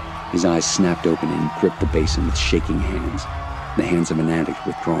 His eyes snapped open and he gripped the basin with shaking hands, the hands of an addict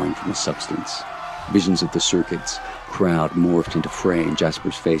withdrawing from a substance. Visions of the circuit's crowd morphed into Frey and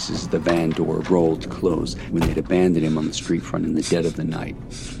Jasper's faces as the van door rolled closed when they'd abandoned him on the street front in the dead of the night.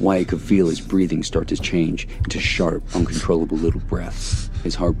 Wyatt could feel his breathing start to change into sharp, uncontrollable little breaths.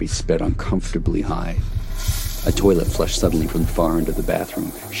 His heartbeat sped uncomfortably high. A toilet flushed suddenly from the far end of the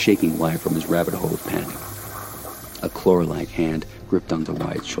bathroom, shaking Wyatt from his rabbit hole of panic. A claw-like hand gripped onto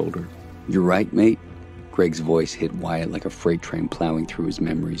Wyatt's shoulder. "You right, mate?" Greg's voice hit Wyatt like a freight train plowing through his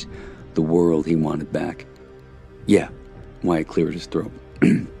memories, the world he wanted back. "Yeah." Wyatt cleared his throat.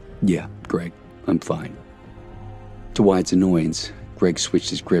 "Yeah, Greg, I'm fine." To Wyatt's annoyance, Greg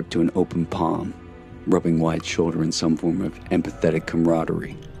switched his grip to an open palm, rubbing Wyatt's shoulder in some form of empathetic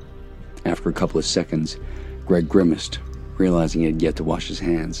camaraderie. After a couple of seconds, Greg grimaced, realizing he had yet to wash his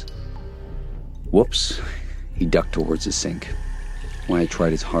hands. Whoops. He ducked towards the sink. Wyatt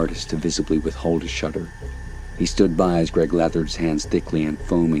tried his hardest to visibly withhold a shudder. He stood by as Greg lathered his hands thickly in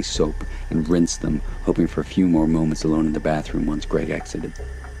foamy soap and rinsed them, hoping for a few more moments alone in the bathroom once Greg exited.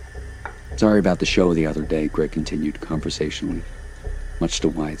 "Sorry about the show the other day," Greg continued conversationally, much to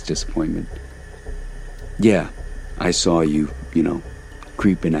Wyatt's disappointment. "Yeah, I saw you,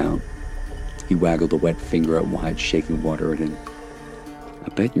 creeping out." He waggled a wet finger at Wyatt, shaking water at him. "I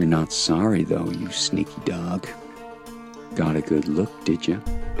bet you're not sorry, though, you sneaky dog. Got a good look, did you?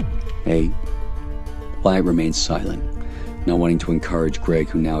 Hey?" Wyatt remained silent, not wanting to encourage Greg,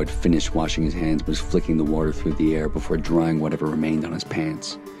 who now had finished washing his hands, was flicking the water through the air before drying whatever remained on his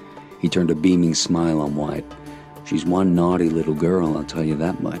pants. He turned a beaming smile on Wyatt. "She's one naughty little girl, I'll tell you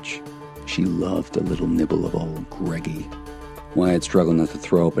that much. She loved a little nibble of old Greggy." Wyatt struggled not to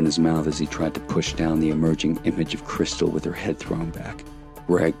throw open his mouth as he tried to push down the emerging image of Crystal with her head thrown back,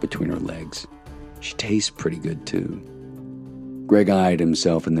 Greg between her legs. "She tastes pretty good, too." Greg eyed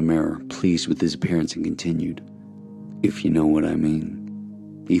himself in the mirror, pleased with his appearance, and continued, "If you know what I mean."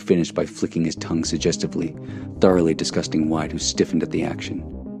 He finished by flicking his tongue suggestively, thoroughly disgusting Wyatt, who stiffened at the action.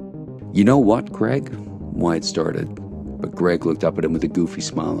 "You know what, Greg?" Wyatt started, but Greg looked up at him with a goofy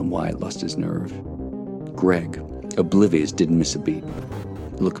smile and Wyatt lost his nerve. Greg, oblivious, didn't miss a beat.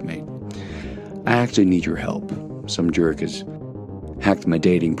 "Look, mate, I actually need your help. Some jerk has hacked my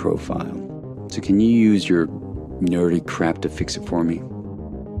dating profile. So can you use your nerdy crap to fix it for me?"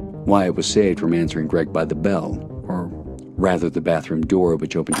 Wyatt was saved from answering Greg by the bell, or rather the bathroom door,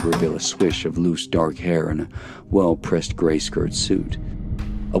 which opened to reveal a swish of loose dark hair and a well-pressed gray skirt suit.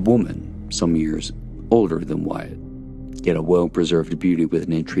 A woman, some years older than Wyatt, yet a well-preserved beauty with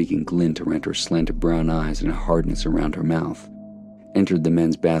an intriguing glint around her slanted brown eyes and a hardness around her mouth, entered the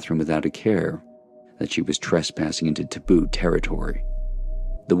men's bathroom without a care that she was trespassing into taboo territory.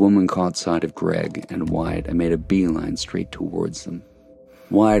 The woman caught sight of Greg and Wyatt and made a beeline straight towards them.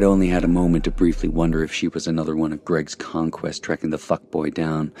 Wyatt only had a moment to briefly wonder if she was another one of Greg's conquests tracking the fuckboy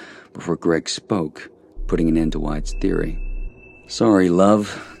down before Greg spoke, putting an end to Wyatt's theory. "Sorry,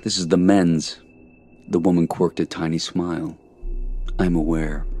 love, this is the men's." The woman quirked a tiny smile. "I'm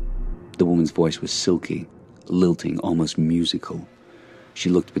aware." The woman's voice was silky, lilting, almost musical. She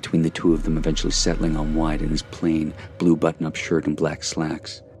looked between the two of them, eventually settling on Wyatt in his plain, blue button-up shirt and black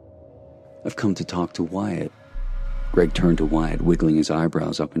slacks. "I've come to talk to Wyatt." Greg turned to Wyatt, wiggling his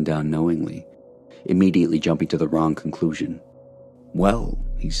eyebrows up and down knowingly, immediately jumping to the wrong conclusion. "Well,"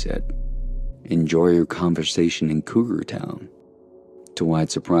 he said, "enjoy your conversation in Cougar Town." To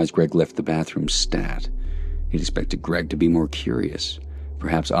Wyatt's surprise, Greg left the bathroom stat. He'd expected Greg to be more curious,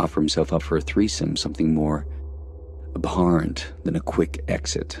 perhaps offer himself up for a threesome, something more abhorrent than a quick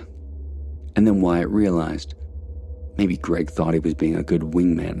exit. And then Wyatt realized maybe Greg thought he was being a good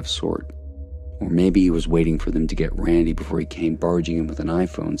wingman of sort. Or maybe he was waiting for them to get randy before he came barging in with an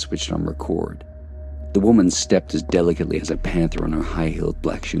iPhone switched on record. The woman stepped as delicately as a panther on her high-heeled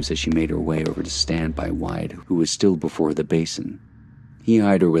black shoes as she made her way over to stand by Wyatt, who was still before the basin. He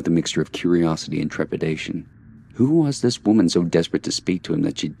eyed her with a mixture of curiosity and trepidation. Who was this woman so desperate to speak to him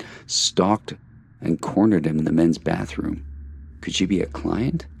that she'd stalked and cornered him in the men's bathroom? Could she be a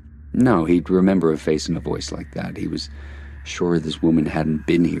client? No, he'd remember a face and a voice like that. He was sure this woman hadn't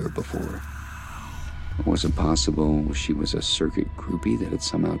been here before. Or was it possible she was a circuit groupie that had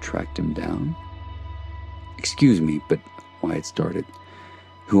somehow tracked him down? "Excuse me, but," Wyatt started.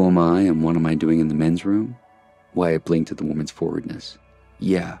 "Who am I and what am I doing in the men's room?" Wyatt blinked at the woman's forwardness.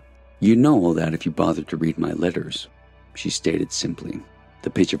 "Yeah, you'd know all that if you bothered to read my letters," she stated simply, the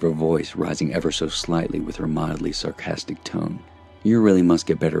pitch of her voice rising ever so slightly with her mildly sarcastic tone. "You really must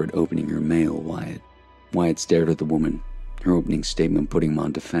get better at opening your mail, Wyatt." Wyatt stared at the woman, her opening statement putting him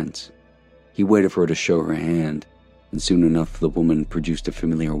on defense. He waited for her to show her hand, and soon enough the woman produced a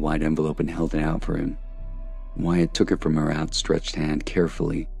familiar white envelope and held it out for him. Wyatt took it from her outstretched hand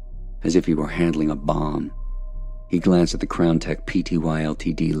carefully, as if he were handling a bomb. He glanced at the Crown Tech Pty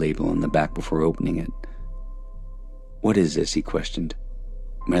Ltd label on the back before opening it. "What is this?" he questioned.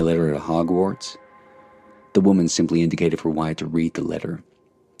 "My letter to Hogwarts?" The woman simply indicated for Wyatt to read the letter.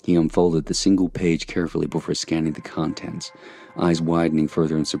 He unfolded the single page carefully before scanning the contents, eyes widening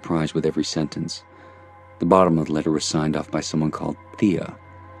further in surprise with every sentence. The bottom of the letter was signed off by someone called Thea.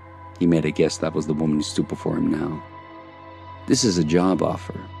 He made a guess that was the woman who stood before him now. "This is a job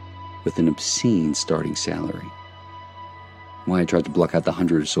offer, with an obscene starting salary." Wyatt tried to block out the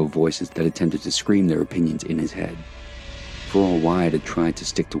 100 or so voices that attempted to scream their opinions in his head. For all Wyatt had tried to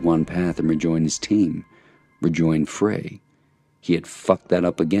stick to one path and rejoin his team, rejoin Frey. He had fucked that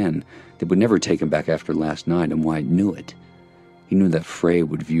up again. They would never take him back after last night, and Wyatt knew it. He knew that Frey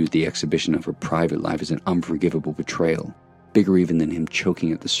would view the exhibition of her private life as an unforgivable betrayal, bigger even than him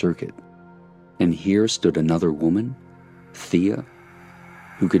choking at the circuit. And here stood another woman, Thea,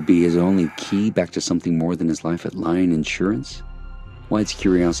 who could be his only key back to something more than his life at Lion Insurance? Wyatt's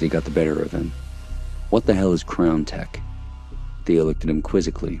curiosity got the better of him. "What the hell is Crown Tech?" Thea looked at him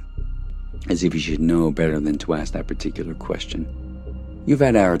quizzically, as if he should know better than to ask that particular question. "You've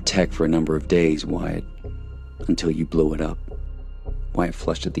had our tech for a number of days, Wyatt, until you blew it up." Wyatt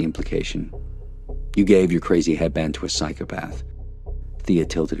flushed at the implication. "You gave your crazy headband to a psychopath." Thea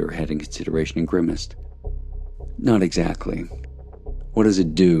tilted her head in consideration and grimaced. "Not exactly. What does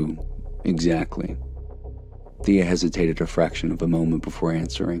it do, exactly?" Thea hesitated a fraction of a moment before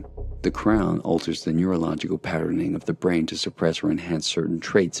answering. "The crown alters the neurological patterning of the brain to suppress or enhance certain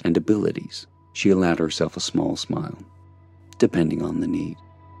traits and abilities." She allowed herself a small smile. "Depending on the need."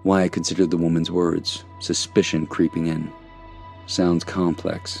 Wyatt considered the woman's words, suspicion creeping in. "Sounds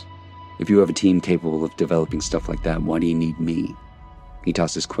complex. If you have a team capable of developing stuff like that, why do you need me?" He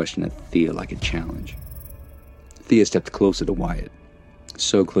tossed his question at Thea like a challenge. Thea stepped closer to Wyatt,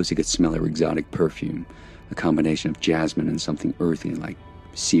 so close he could smell her exotic perfume, a combination of jasmine and something earthy like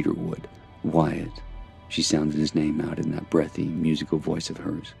cedarwood. "Wyatt," she sounded his name out in that breathy, musical voice of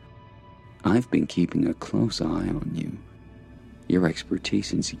hers. "I've been keeping a close eye on you. Your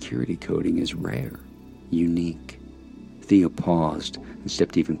expertise in security coding is rare, unique." Thea paused and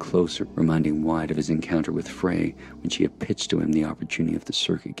stepped even closer, reminding Wyatt of his encounter with Frey when she had pitched to him the opportunity of the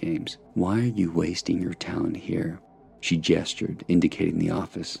circuit games. "Why are you wasting your talent here?" She gestured, indicating the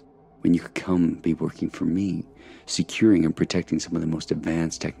office. "When you could come be working for me, securing and protecting some of the most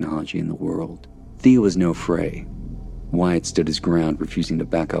advanced technology in the world." Thea was no Frey. Wyatt stood his ground, refusing to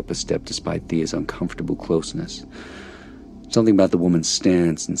back up a step despite Thea's uncomfortable closeness. Something about the woman's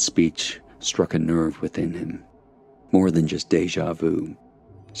stance and speech struck a nerve within him. More than just deja vu.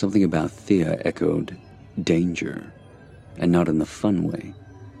 Something about Thea echoed danger, and not in the fun way.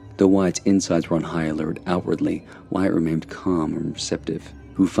 Though Wyatt's insides were on high alert outwardly, Wyatt remained calm and receptive.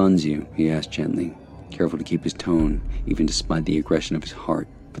 "Who funds you?" he asked gently, careful to keep his tone, even despite the aggression of his heart.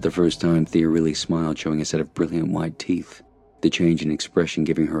 For the first time, Thea really smiled, showing a set of brilliant white teeth, the change in expression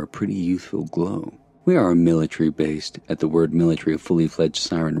giving her a pretty youthful glow. "We are military-based." At the word military, a fully-fledged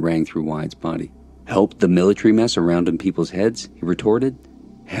siren rang through Wyatt's body. "Help the military mess around in people's heads?" he retorted.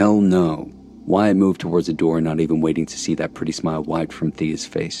 "Hell no." Wyatt moved towards the door, not even waiting to see that pretty smile wiped from Thea's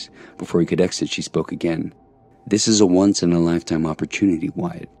face. Before he could exit, she spoke again. "This is a once-in-a-lifetime opportunity,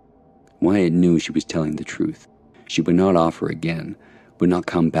 Wyatt." Wyatt knew she was telling the truth. She would not offer again, would not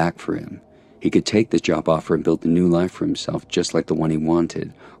come back for him. He could take this job offer and build a new life for himself just like the one he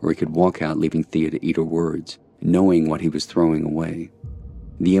wanted, or he could walk out leaving Thea to eat her words, knowing what he was throwing away.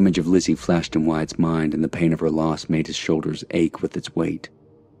 The image of Lizzie flashed in Wyatt's mind, and the pain of her loss made his shoulders ache with its weight.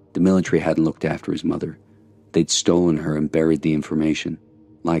 The military hadn't looked after his mother. They'd stolen her and buried the information.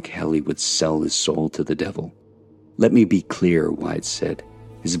 Like hell, he would sell his soul to the devil. "Let me be clear," Wyatt said,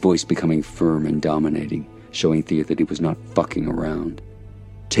 his voice becoming firm and dominating, showing Thea that he was not fucking around.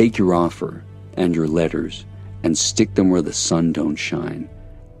 "Take your offer and your letters and stick them where the sun don't shine,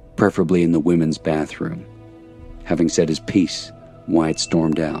 preferably in the women's bathroom." Having said his piece, Wyatt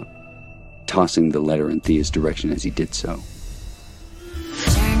stormed out, tossing the letter in Thea's direction as he did so.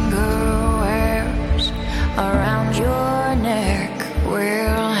 Tango webs around your neck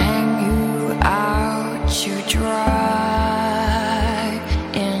will hang you out to dry.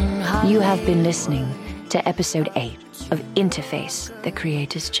 You have been listening to episode 8 of Interface, the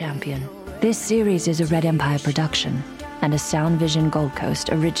Creator's Champion. This series is a Red Empire production and a Sound Vision Gold Coast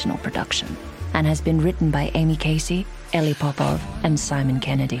original production, and has been written by Amy Casey, Ellie Popov, and Simon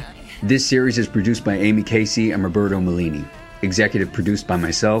Kennedy. This series is produced by Amy Casey and Roberto Mellini. Executive produced by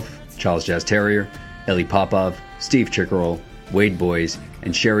myself, Charles Jazz Terrier, Ellie Popov, Steve Chickerell, Wade Boys,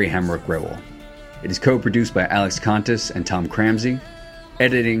 and Sherry Hamrick-Rewell. It is co-produced by Alex Contis and Tom Cramsey.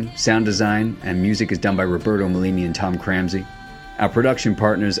 Editing, sound design, and music is done by Roberto Mellini and Tom Cramsey. Our production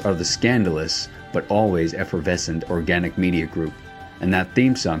partners are the scandalous, but always effervescent Organic Media Group. And that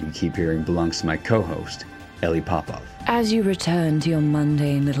theme song you keep hearing belongs to my co-host, Ellie Popov. As you return to your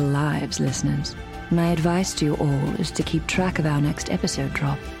mundane little lives, listeners, my advice to you all is to keep track of our next episode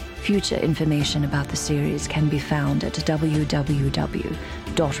drop. Future information about the series can be found at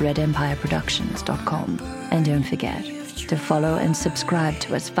www.redempireproductions.com. And don't forget to follow and subscribe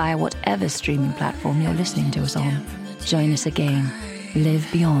to us via whatever streaming platform you're listening to us on. Join us again. Live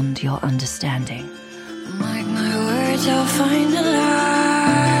beyond your understanding. Like my words, I'll find a lie.